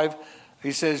 5,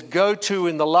 he says, go to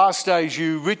in the last days,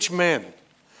 you rich men.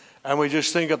 And we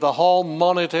just think of the whole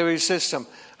monetary system.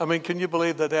 I mean, can you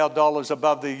believe that our dollar's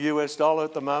above the US dollar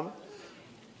at the moment?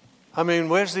 I mean,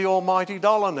 where's the almighty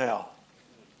dollar now?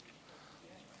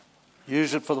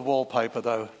 Use it for the wallpaper,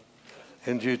 though,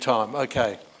 in due time.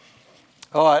 Okay.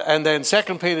 All right, and then 2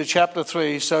 Peter chapter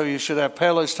 3, so you should have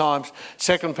perilous times.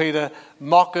 2 Peter,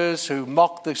 mockers who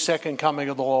mock the second coming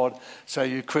of the Lord. So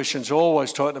you Christians are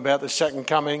always talking about the second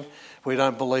coming. We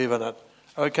don't believe in it.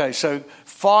 Okay, so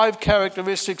 5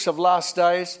 characteristics of last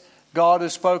days. God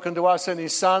has spoken to us in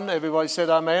his Son. Everybody said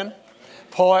amen.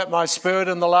 Pour out my Spirit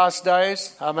in the last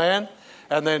days. Amen.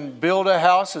 and then build a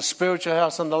house, a spiritual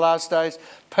house in the last days,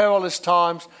 perilous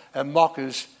times and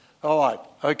mockers. All right,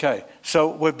 okay, so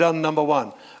we've done number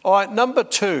one. All right, number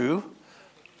two,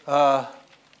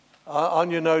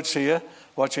 on your notes here,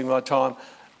 watching my time,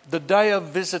 the day of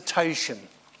visitation.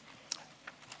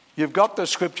 You've got the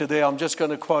scripture there. I'm just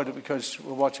going to quote it because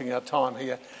we're watching our time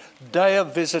here. Day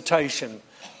of visitation.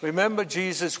 Remember,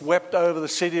 Jesus wept over the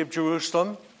city of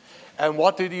Jerusalem. And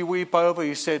what did he weep over?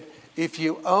 He said, if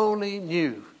you only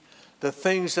knew the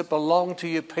things that belong to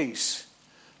your peace,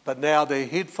 but now they're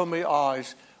hid from your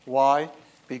eyes. Why?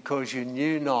 Because you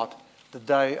knew not the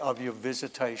day of your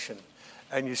visitation.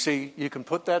 And you see, you can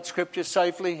put that scripture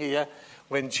safely here.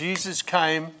 When Jesus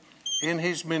came in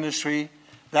his ministry,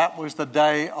 that was the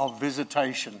day of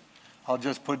visitation. I'll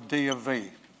just put D of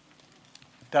V.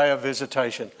 Day of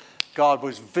visitation. God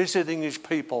was visiting his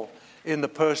people in the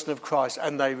person of Christ,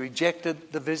 and they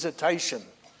rejected the visitation.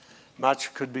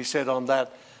 Much could be said on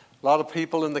that. A lot of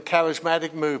people in the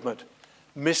charismatic movement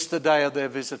missed the day of their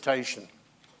visitation.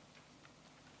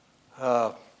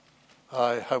 I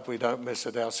hope we don't miss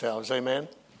it ourselves. Amen?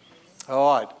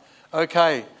 All right.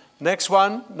 Okay. Next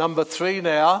one, number 3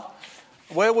 now.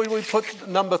 Where would we put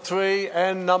number 3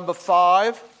 and number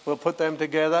 5? We'll put them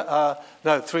together.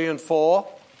 3 and 4.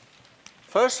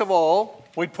 First of all,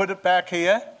 we'd put it back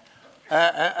here.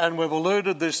 And we've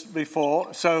alluded this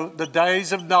before. So the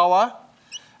days of Noah.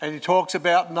 And he talks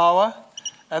about Noah.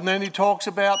 And then he talks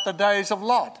about the days of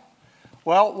Lot.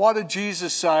 Well, what did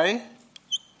Jesus say?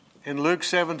 In Luke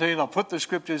 17, I'll put the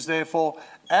scriptures there for,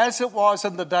 as it was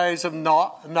in the days of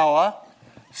Noah,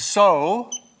 so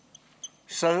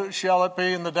shall it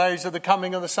be in the days of the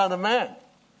coming of the Son of Man.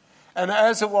 And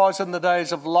as it was in the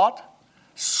days of Lot,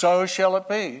 so shall it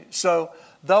be. So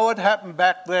though it happened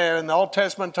back there in the Old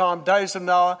Testament time, days of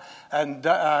Noah and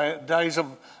days of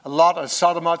Lot, a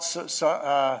Sodomite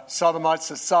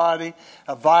society,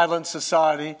 a violent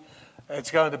society, it's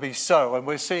going to be so. And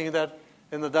we're seeing that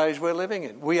in the days we're living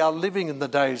in. We are living in the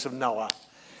days of Noah.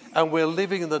 And we're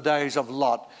living in the days of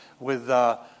Lot with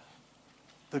the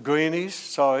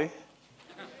Greenies, who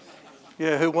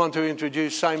want to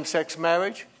introduce same-sex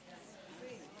marriage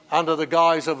under the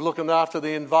guise of looking after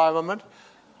the environment.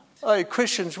 Hey,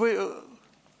 Christians, we're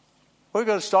going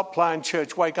to stop playing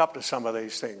church. Wake up to some of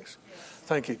these things.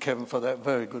 Thank you, Kevin, for that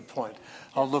very good point.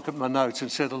 I'll look at my notes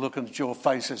instead of looking at your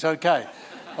faces. Okay.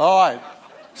 All right.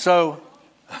 So,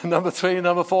 number 3,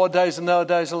 number 4, days of Noah,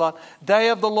 days of Lot. Day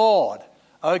of the Lord.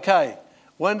 Okay.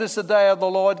 When does the day of the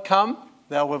Lord come?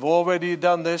 Now, we've already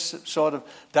done this sort of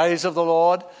days of the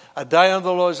Lord. A day of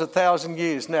the Lord is 1,000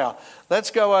 years. Now,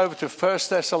 let's go over to 1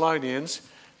 Thessalonians,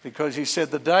 because he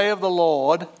said the day of the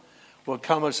Lord will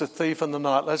come as a thief in the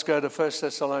night. Let's go to 1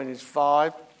 Thessalonians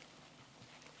 5.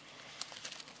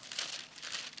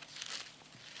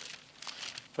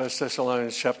 First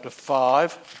Thessalonians chapter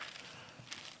 5.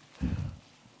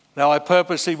 Now, I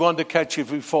purposely wanted to catch you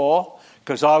before,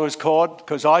 because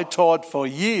I taught for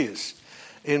years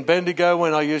in Bendigo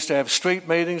when I used to have street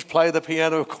meetings, play the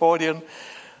piano accordion.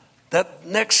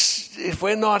 If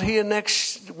we're not here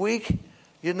next week,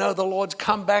 you know the Lord's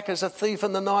come back as a thief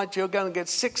in the night. You're going to get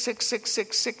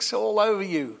 666 all over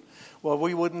you. Well,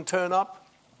 we wouldn't turn up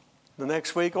the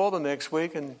next week or the next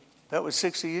week, and that was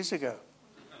 60 years ago.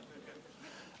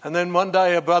 And then one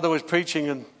day a brother was preaching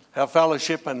in our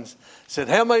fellowship and said,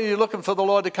 how many of you looking for the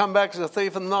Lord to come back as a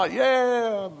thief in the night?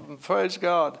 Yeah, praise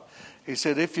God. He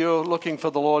said, if you're looking for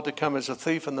the Lord to come as a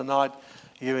thief in the night,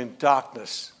 you're in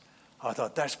darkness. I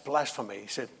thought, that's blasphemy. He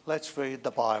said, let's read the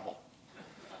Bible.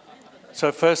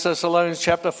 So 1 Thessalonians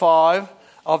chapter 5,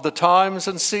 of the times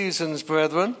and seasons,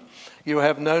 brethren, you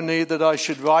have no need that I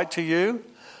should write to you,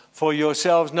 for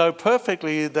yourselves know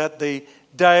perfectly that the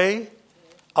day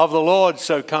of the Lord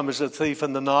so come as a thief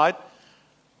in the night.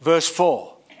 Verse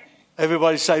 4.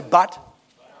 Everybody say, but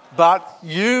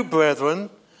you,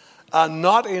 brethren, are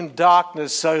not in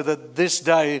darkness so that this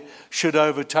day should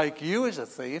overtake you as a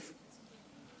thief.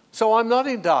 So I'm not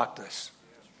in darkness.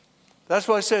 That's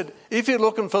why I said, if you're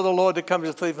looking for the Lord to come as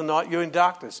a thief in the night, you're in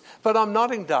darkness. But I'm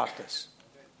not in darkness.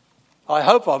 I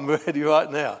hope I'm ready right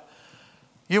now.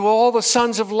 You are all the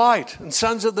sons of light and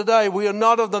sons of the day. We are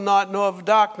not of the night nor of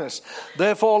darkness.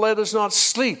 Therefore let us not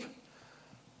sleep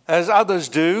as others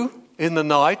do in the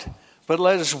night, but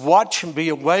let us watch and be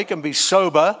awake and be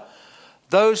sober.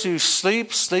 Those who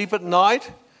sleep, sleep at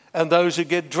night, and those who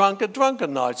get drunk at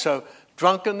night. So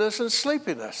drunkenness and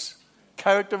sleepiness,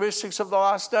 characteristics of the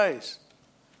last days.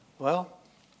 Well,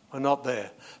 we're not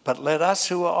there. But let us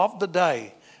who are of the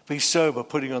day be sober,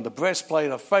 putting on the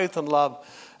breastplate of faith and love,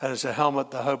 and it's a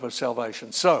helmet, the hope of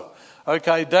salvation. So,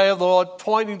 okay, day of the Lord,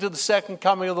 pointing to the second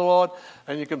coming of the Lord,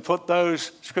 and you can put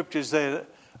those scriptures there,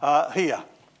 here.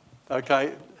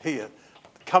 Okay, here.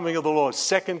 Coming of the Lord,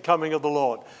 second coming of the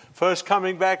Lord. First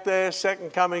coming back there,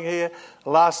 second coming here,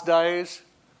 last days.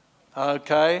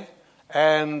 Okay,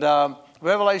 and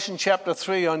Revelation chapter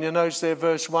 3 on your notes there,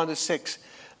 verse 1 to 6.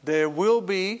 There will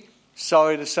be,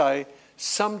 sorry to say,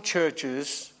 some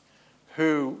churches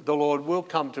who the Lord will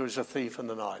come to as a thief in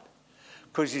the night.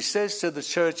 Because he says to the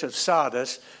church of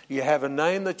Sardis, you have a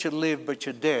name that you live but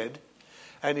you're dead.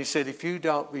 And he said, if you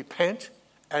don't repent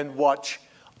and watch,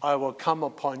 I will come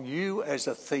upon you as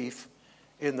a thief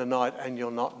in the night and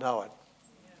you'll not know it.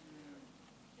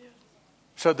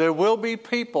 So there will be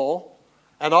people,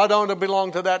 and I don't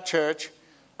belong to that church,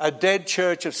 a dead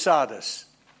church of Sardis,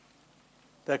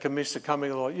 that can miss the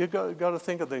coming of the Lord. You've got to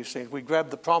think of these things. We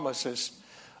grab the promises.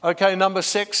 Okay, number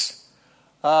 6.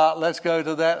 Let's go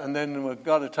to that, and then we've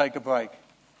got to take a break.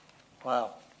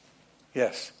 Wow.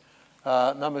 Yes.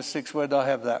 Number 6, where did I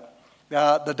have that?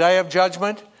 The day of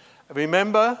judgment.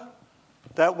 Remember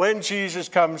that when Jesus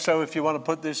comes, so if you want to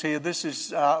put this here, this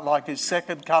is like his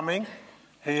second coming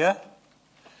here.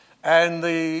 And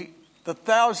the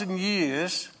 1,000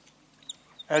 years,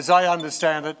 as I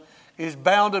understand it, is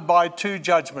bounded by 2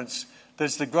 judgments.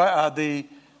 There's the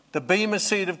bema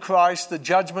seat of Christ, the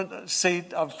judgment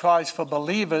seat of Christ for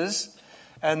believers,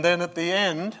 and then at the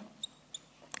end,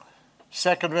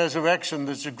 second resurrection,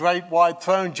 there's a great white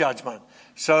throne judgment.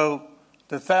 So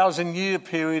the 1,000-year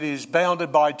period is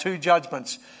bounded by 2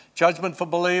 judgments. Judgment for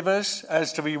believers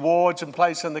as to rewards and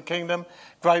place in the kingdom.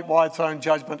 Great white throne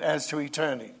judgment as to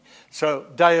eternity. So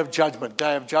day of judgment,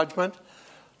 day of judgment.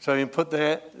 So you can put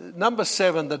there. Number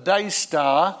 7, the day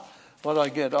star. What did I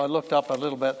get? I looked up a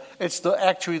little bit. It's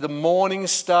actually the morning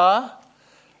star.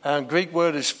 And Greek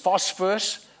word is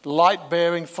phosphorus,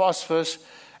 light-bearing phosphorus.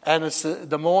 And it's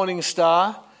the morning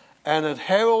star. And it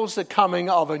heralds the coming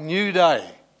of a new day.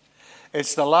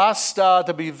 It's the last star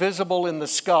to be visible in the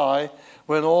sky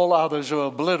when all others are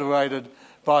obliterated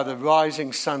by the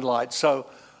rising sunlight. So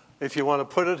if you want to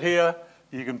put it here,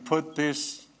 you can put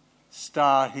this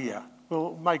star here.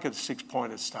 We'll make it a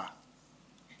 6-pointed star.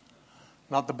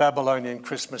 Not the Babylonian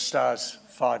Christmas stars,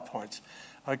 5 points.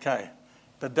 Okay,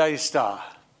 the day star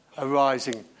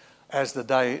arising as the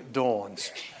day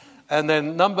dawns. And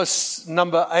then number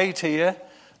 8 here,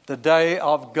 the day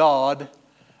of God.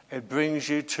 It brings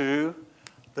you to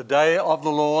the day of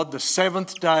the Lord, the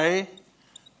 7th day,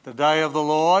 the day of the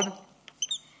Lord,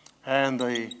 and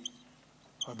the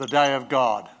day of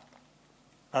God.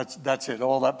 That's it.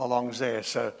 All that belongs there.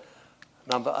 So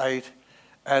number 8.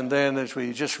 And then as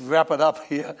we just wrap it up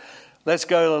here, let's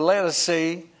go to letter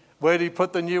C. Where do you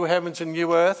put the new heavens and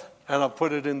new earth? And I've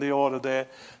put it in the order there.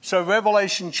 So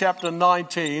Revelation chapter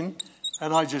 19,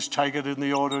 and I just take it in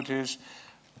the order it is.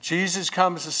 Jesus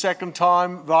comes the second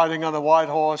time riding on a white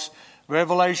horse.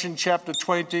 Revelation chapter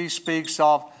 20 speaks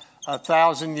of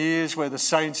 1,000 years where the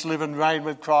saints live and reign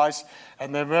with Christ.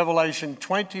 And then Revelation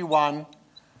 21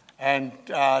 and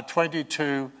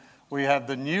 22, we have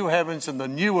the new heavens and the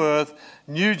new earth,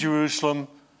 new Jerusalem.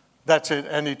 That's it,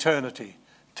 and eternity.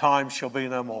 Time shall be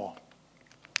no more.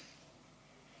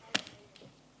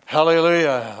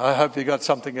 Hallelujah. I hope you got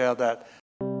something out of that.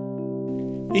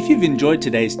 If you've enjoyed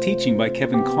today's teaching by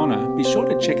Kevin Connor, be sure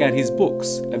to check out his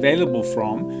books, available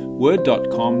from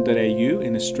word.com.au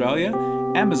in Australia,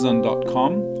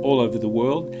 amazon.com all over the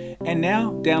world, and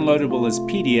now downloadable as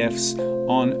PDFs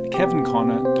on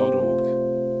kevinconnor.org.